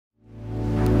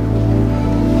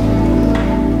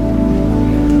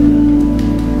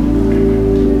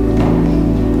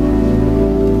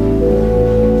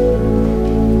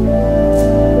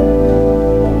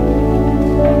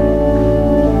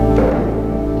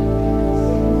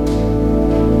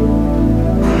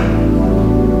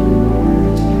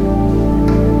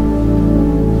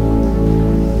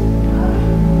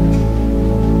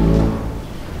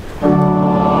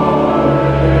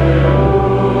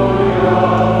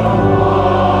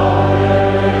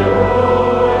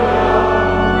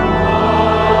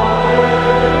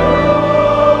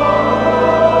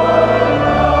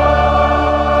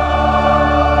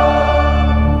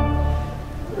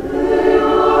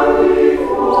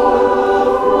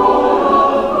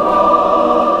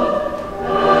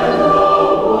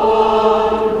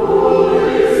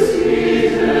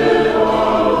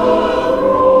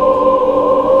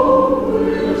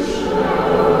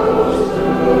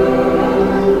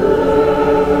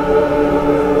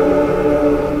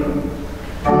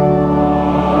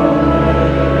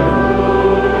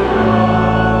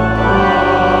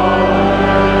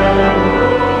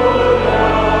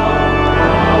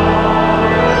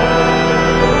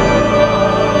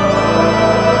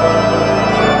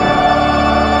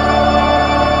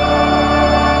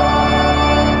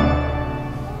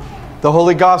The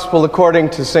Holy Gospel according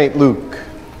to St. Luke.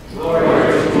 Glory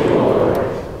to you, Lord.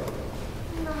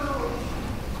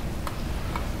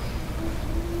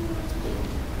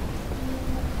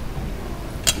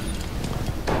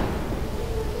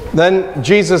 Then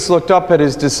Jesus looked up at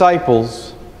his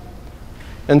disciples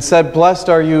and said, "Blessed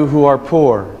are you who are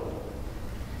poor,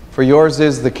 for yours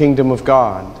is the kingdom of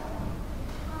God.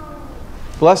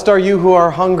 Blessed are you who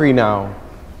are hungry now,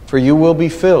 for you will be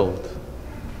filled.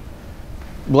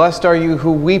 Blessed are you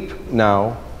who weep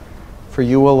now, for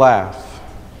you will laugh.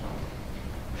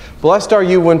 Blessed are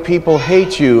you when people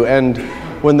hate you and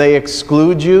when they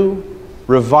exclude you,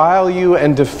 revile you,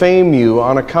 and defame you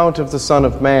on account of the Son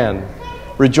of Man.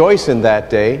 Rejoice in that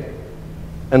day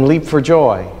and leap for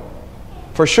joy.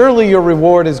 For surely your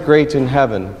reward is great in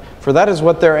heaven, for that is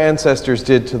what their ancestors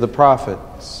did to the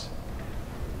prophets.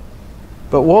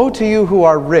 But woe to you who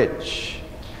are rich,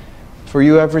 for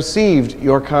you have received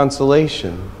your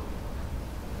consolation.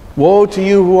 Woe to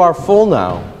you who are full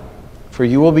now, for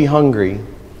you will be hungry.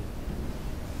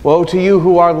 Woe to you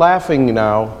who are laughing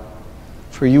now,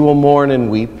 for you will mourn and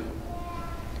weep.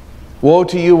 Woe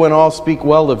to you when all speak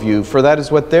well of you, for that is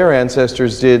what their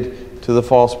ancestors did to the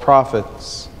false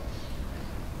prophets.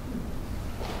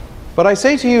 But I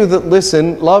say to you that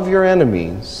listen, love your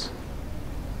enemies.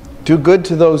 Do good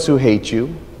to those who hate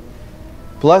you.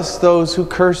 Bless those who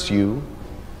curse you.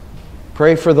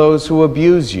 Pray for those who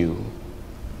abuse you.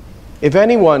 If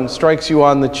anyone strikes you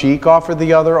on the cheek, offer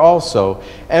the other also.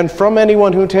 And from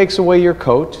anyone who takes away your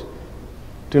coat,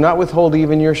 do not withhold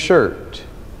even your shirt.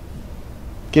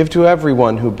 Give to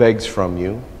everyone who begs from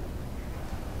you.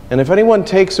 And if anyone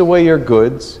takes away your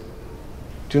goods,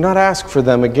 do not ask for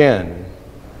them again.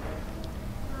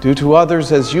 Do to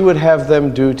others as you would have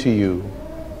them do to you.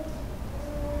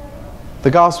 The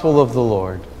Gospel of the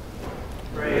Lord.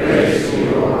 Praise to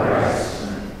you, O Christ.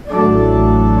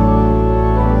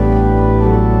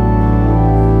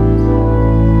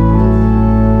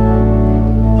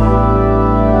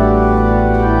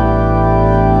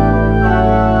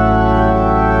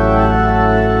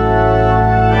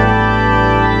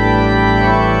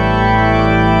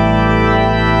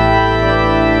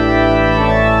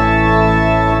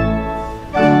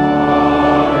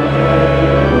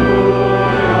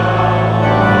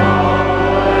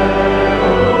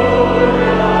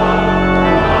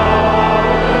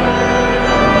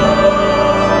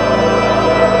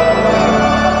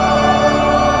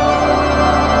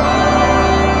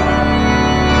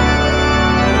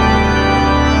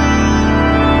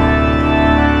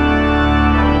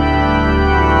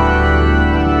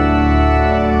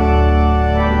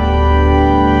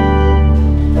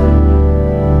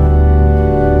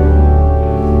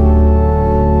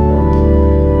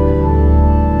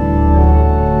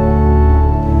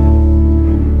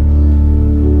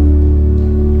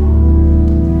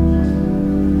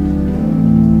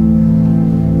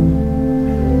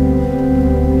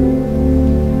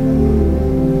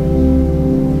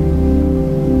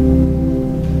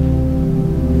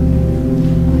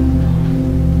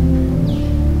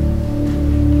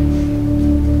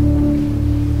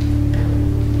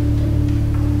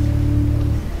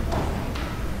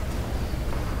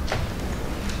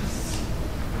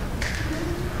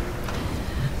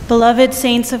 Beloved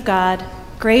saints of God,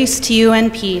 grace to you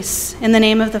and peace, in the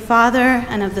name of the Father,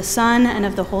 and of the Son, and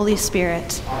of the Holy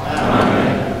Spirit.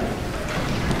 Amen.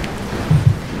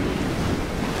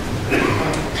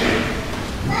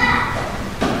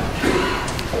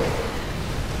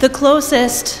 The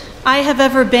closest I have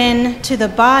ever been to the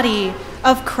body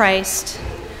of Christ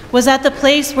was at the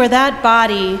place where that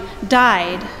body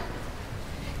died.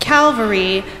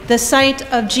 Calvary, the site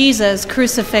of Jesus'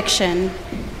 crucifixion.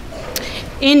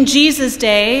 In Jesus'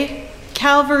 day,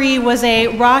 Calvary was a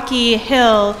rocky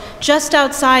hill just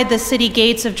outside the city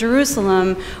gates of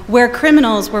Jerusalem where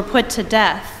criminals were put to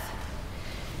death.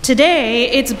 Today,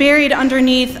 it's buried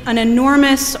underneath an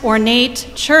enormous,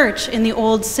 ornate church in the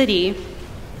old city.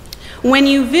 When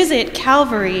you visit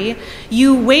Calvary,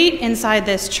 you wait inside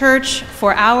this church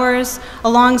for hours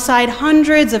alongside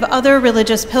hundreds of other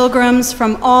religious pilgrims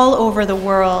from all over the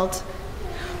world.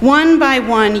 One by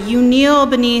one, you kneel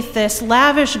beneath this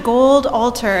lavish gold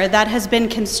altar that has been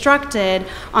constructed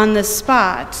on the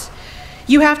spot.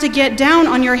 You have to get down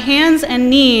on your hands and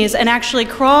knees and actually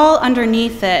crawl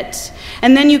underneath it.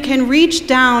 And then you can reach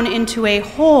down into a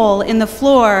hole in the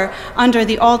floor under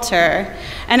the altar.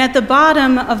 And at the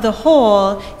bottom of the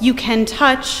hole, you can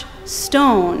touch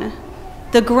stone,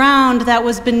 the ground that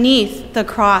was beneath the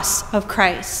cross of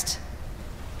Christ.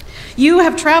 You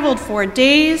have traveled for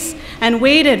days and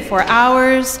waited for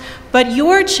hours, but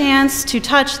your chance to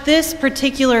touch this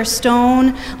particular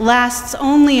stone lasts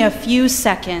only a few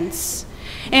seconds.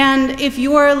 And if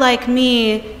you're like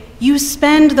me, you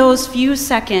spend those few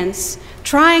seconds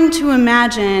trying to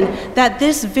imagine that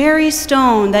this very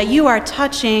stone that you are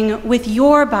touching with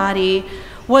your body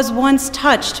was once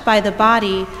touched by the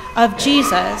body of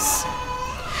Jesus.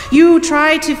 You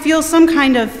try to feel some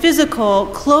kind of physical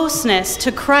closeness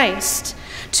to Christ,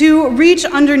 to reach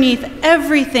underneath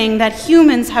everything that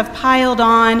humans have piled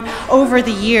on over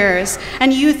the years,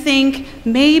 and you think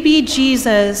maybe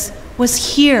Jesus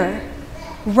was here,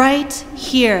 right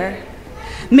here.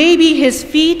 Maybe his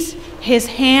feet, his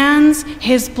hands,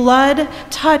 his blood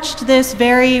touched this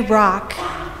very rock.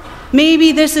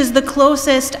 Maybe this is the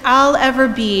closest I'll ever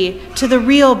be to the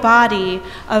real body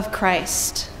of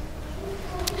Christ.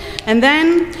 And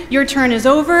then your turn is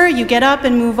over, you get up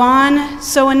and move on,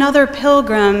 so another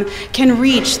pilgrim can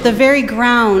reach the very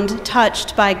ground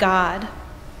touched by God.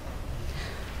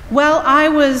 While I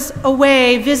was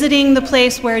away visiting the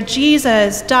place where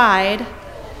Jesus died,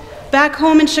 back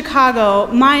home in Chicago,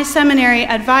 my seminary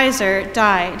advisor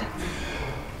died.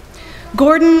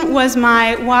 Gordon was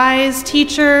my wise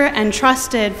teacher and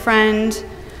trusted friend,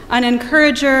 an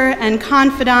encourager and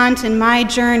confidant in my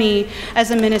journey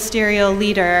as a ministerial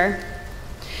leader.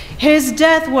 His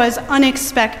death was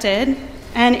unexpected,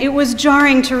 and it was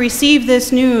jarring to receive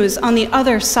this news on the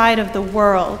other side of the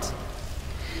world.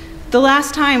 The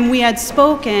last time we had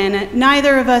spoken,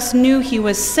 neither of us knew he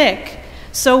was sick,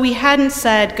 so we hadn't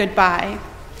said goodbye.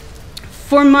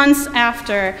 For months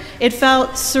after, it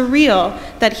felt surreal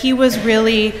that he was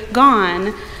really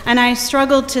gone, and I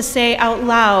struggled to say out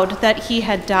loud that he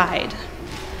had died.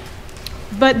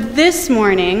 But this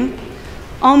morning,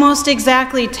 almost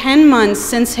exactly 10 months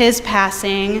since his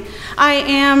passing, I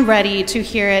am ready to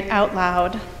hear it out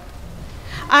loud.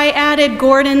 I added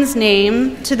Gordon's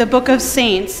name to the Book of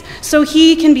Saints so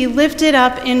he can be lifted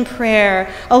up in prayer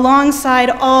alongside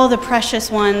all the precious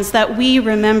ones that we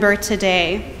remember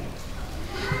today.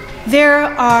 There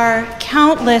are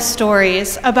countless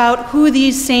stories about who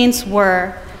these saints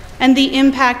were and the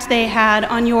impact they had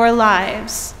on your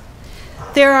lives.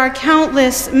 There are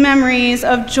countless memories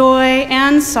of joy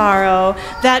and sorrow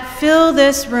that fill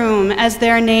this room as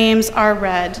their names are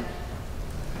read.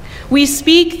 We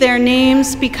speak their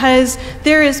names because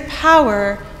there is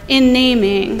power in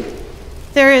naming.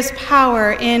 There is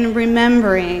power in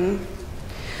remembering.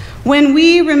 When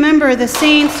we remember the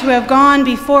saints who have gone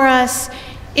before us,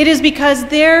 it is because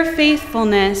their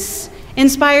faithfulness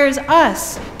inspires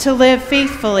us to live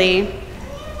faithfully.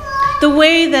 The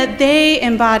way that they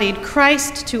embodied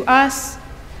Christ to us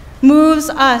moves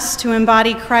us to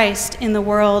embody Christ in the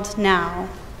world now.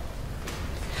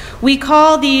 We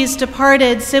call these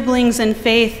departed siblings in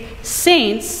faith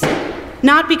saints,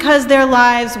 not because their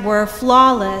lives were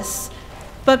flawless,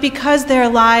 but because their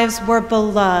lives were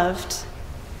beloved.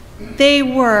 They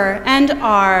were and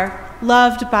are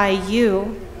loved by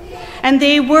you, and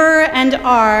they were and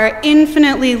are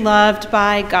infinitely loved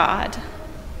by God.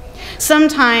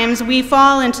 Sometimes we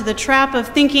fall into the trap of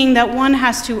thinking that one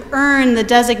has to earn the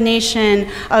designation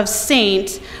of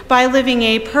saint by living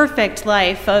a perfect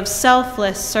life of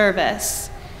selfless service.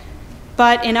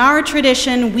 But in our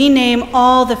tradition, we name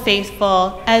all the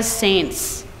faithful as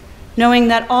saints, knowing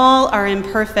that all are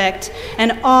imperfect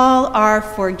and all are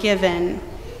forgiven.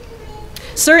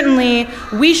 Certainly,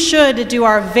 we should do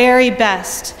our very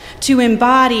best to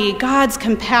embody God's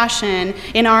compassion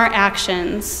in our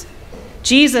actions.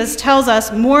 Jesus tells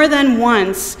us more than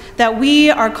once that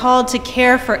we are called to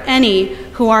care for any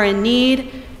who are in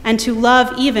need and to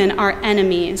love even our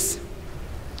enemies.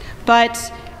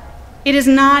 But it is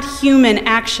not human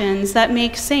actions that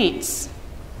make saints.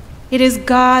 It is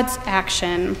God's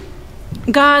action.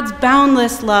 God's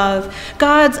boundless love,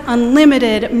 God's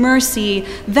unlimited mercy,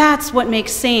 that's what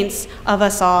makes saints of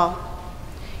us all.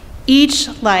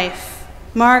 Each life,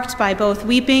 marked by both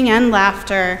weeping and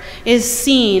laughter, is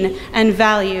seen and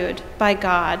valued by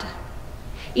God.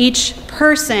 Each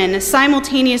person,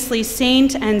 simultaneously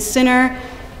saint and sinner,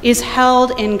 is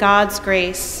held in God's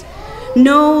grace.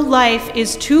 No life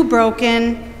is too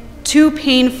broken, too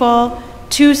painful,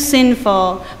 too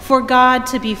sinful for God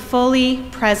to be fully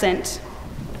present.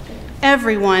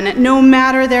 Everyone, no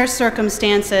matter their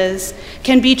circumstances,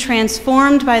 can be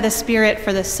transformed by the Spirit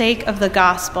for the sake of the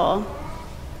gospel.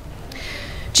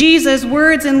 Jesus'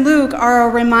 words in Luke are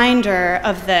a reminder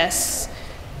of this.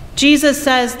 Jesus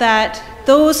says that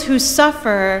those who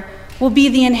suffer will be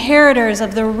the inheritors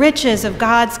of the riches of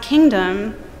God's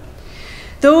kingdom.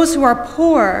 Those who are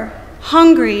poor,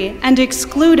 hungry, and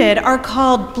excluded are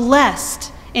called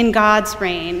blessed in God's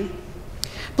reign.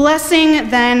 Blessing,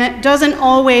 then, doesn't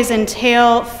always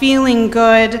entail feeling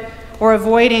good or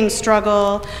avoiding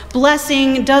struggle.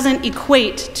 Blessing doesn't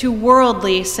equate to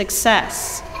worldly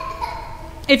success.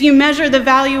 If you measure the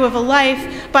value of a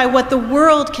life by what the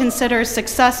world considers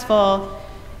successful,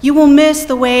 you will miss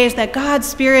the ways that God's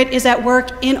Spirit is at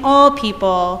work in all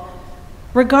people,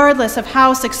 regardless of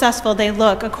how successful they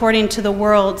look according to the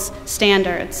world's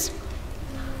standards.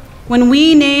 When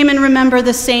we name and remember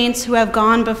the saints who have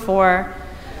gone before,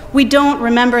 we don't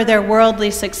remember their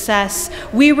worldly success.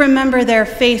 We remember their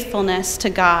faithfulness to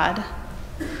God.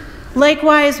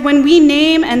 Likewise, when we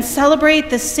name and celebrate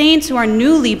the saints who are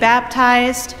newly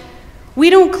baptized, we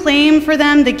don't claim for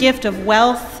them the gift of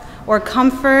wealth or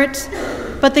comfort,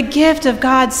 but the gift of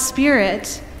God's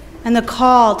Spirit and the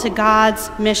call to God's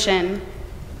mission.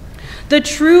 The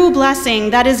true blessing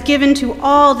that is given to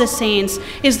all the saints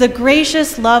is the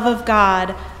gracious love of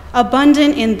God,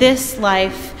 abundant in this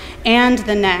life and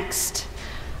the next,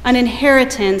 an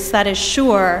inheritance that is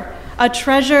sure, a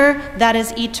treasure that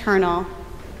is eternal.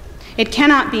 It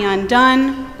cannot be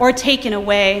undone or taken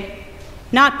away,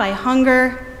 not by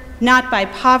hunger, not by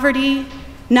poverty,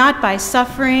 not by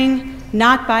suffering,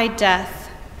 not by death.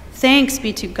 Thanks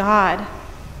be to God.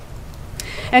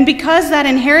 And because that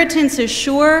inheritance is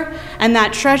sure and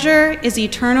that treasure is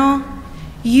eternal,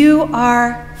 you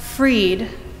are freed.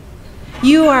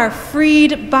 You are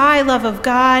freed by love of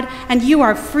God, and you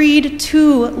are freed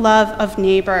to love of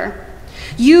neighbor.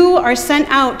 You are sent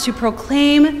out to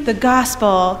proclaim the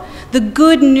gospel, the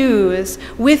good news,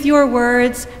 with your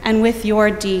words and with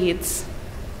your deeds.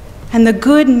 And the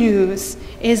good news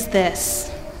is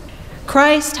this: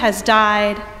 Christ has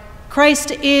died,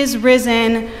 Christ is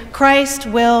risen, Christ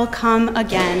will come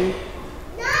again.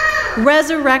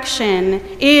 Resurrection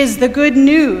is the good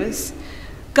news.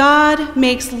 God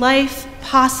makes life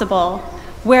possible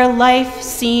where life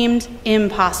seemed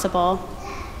impossible.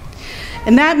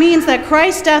 And that means that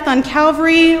Christ's death on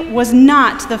Calvary was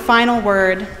not the final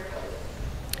word.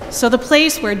 So the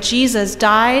place where Jesus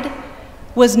died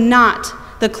was not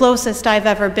the closest I've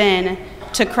ever been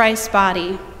to Christ's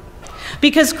body,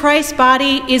 because Christ's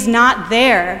body is not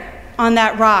there on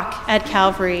that rock at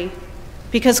Calvary,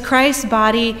 because Christ's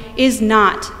body is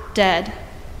not dead.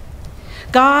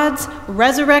 God's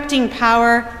resurrecting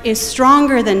power is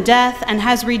stronger than death and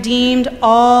has redeemed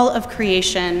all of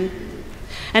creation.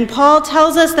 And Paul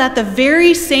tells us that the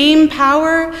very same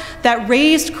power that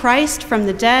raised Christ from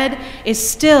the dead is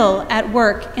still at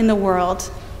work in the world.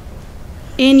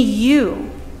 In you.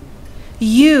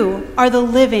 You are the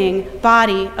living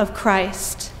body of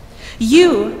Christ.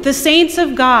 You, the saints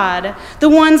of God, the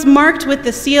ones marked with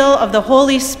the seal of the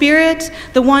Holy Spirit,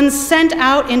 the ones sent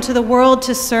out into the world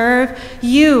to serve,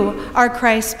 you are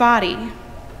Christ's body.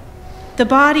 The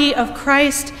body of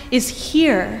Christ is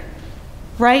here,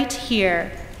 right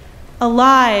here,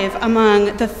 alive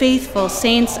among the faithful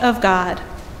saints of God.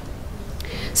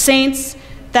 Saints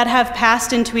that have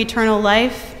passed into eternal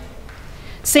life,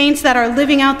 saints that are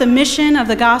living out the mission of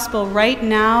the gospel right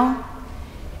now,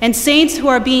 and saints who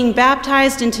are being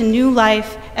baptized into new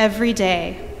life every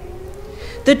day.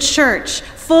 The church,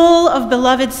 full of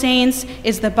beloved saints,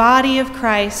 is the body of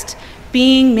Christ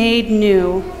being made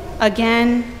new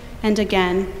again and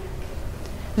again.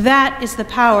 That is the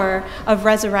power of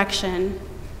resurrection,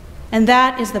 and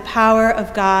that is the power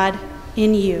of God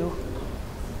in you.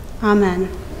 Amen.